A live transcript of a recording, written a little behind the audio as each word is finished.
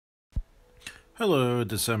Hello,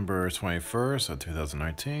 December 21st of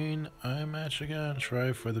 2019. I'm actually gonna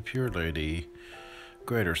try for the Pure Lady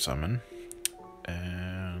Greater Summon.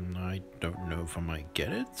 And I don't know if I might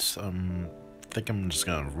get it. I think I'm just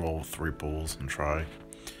gonna roll 3 pulls and try.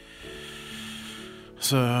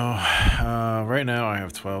 So, right now I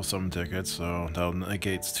have 12 summon tickets, so that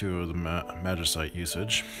negates 2 of the Magicite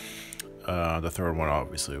usage. The third one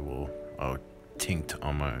obviously will tinct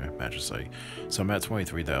on my Magicite. So I'm at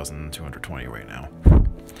 23,220 right now.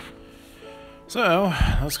 So,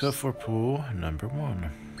 let's go for pool number 1.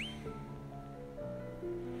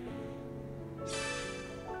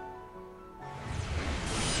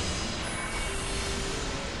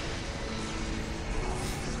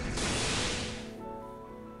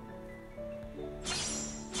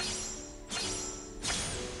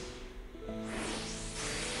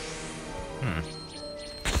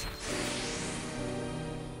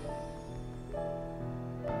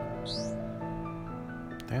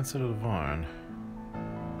 Dance of the Divine.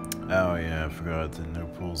 Oh yeah, I forgot that no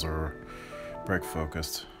pools are break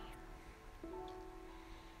focused.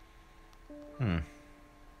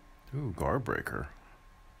 Ooh, Guard Breaker.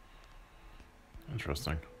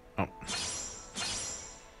 Interesting. Oh.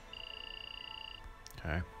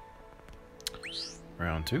 Okay.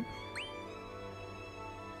 Round 2.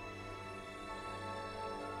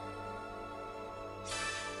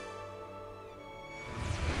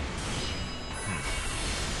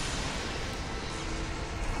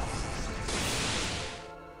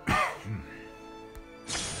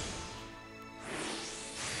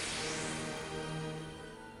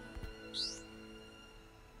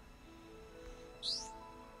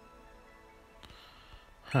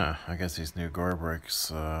 Huh, I guess these new guard breaks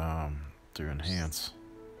do enhance.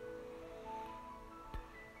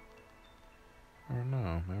 Or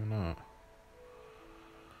no, maybe not.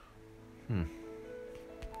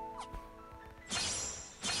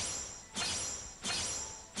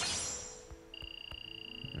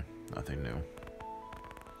 Nothing new.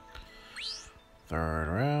 Third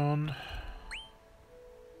round.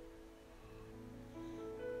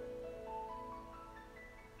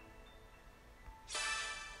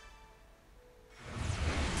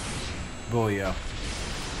 Booyah.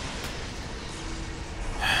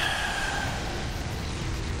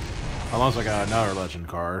 Unless I got another legend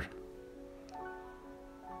card.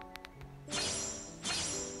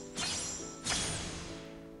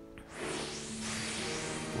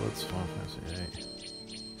 Blitz 558.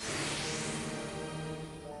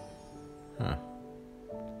 Huh.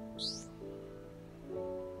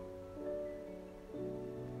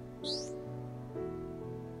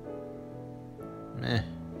 Meh.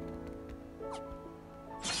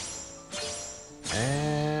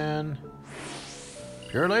 And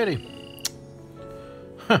Pure Lady.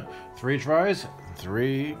 3 tries,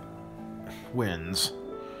 3 wins.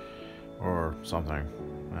 Or something.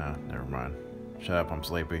 Ah, never mind. Shut up, I'm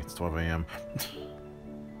sleepy. It's 12 a.m.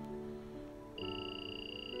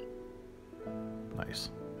 Nice.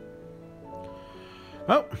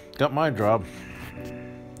 Oh, got my job.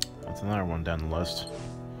 That's another one down the list.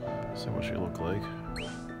 See what she look like.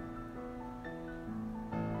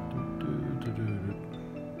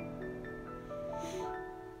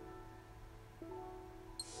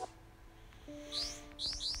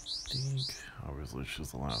 Obviously,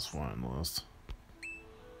 she's the last one on the list. The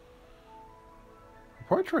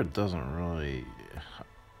portrait doesn't really.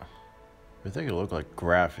 I think it looked like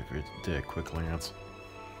Graph if you did a quick glance.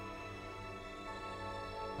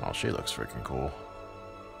 Oh, she looks freaking cool.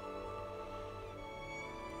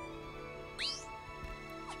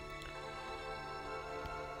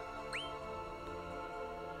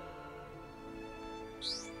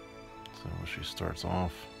 So when she starts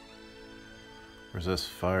off. Resist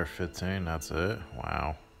fire 15, that's it.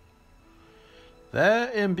 Wow.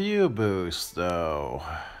 That imbue boost, though.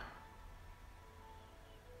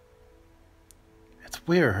 It's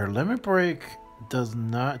weird. Her limit break does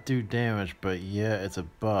not do damage, but yeah, it's a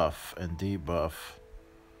buff and debuff.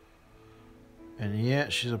 And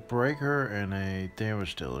yet, she's a breaker and a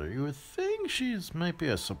damage dealer. You would think she's might be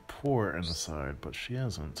a support on the side, but she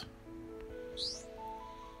isn't.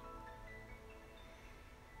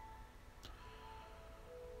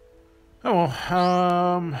 Oh well,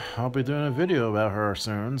 I'll be doing a video about her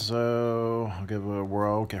soon, so I'll give it a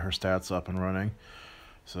whirl, get her stats up and running.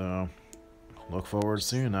 So, look forward to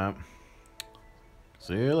seeing that.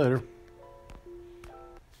 See you later.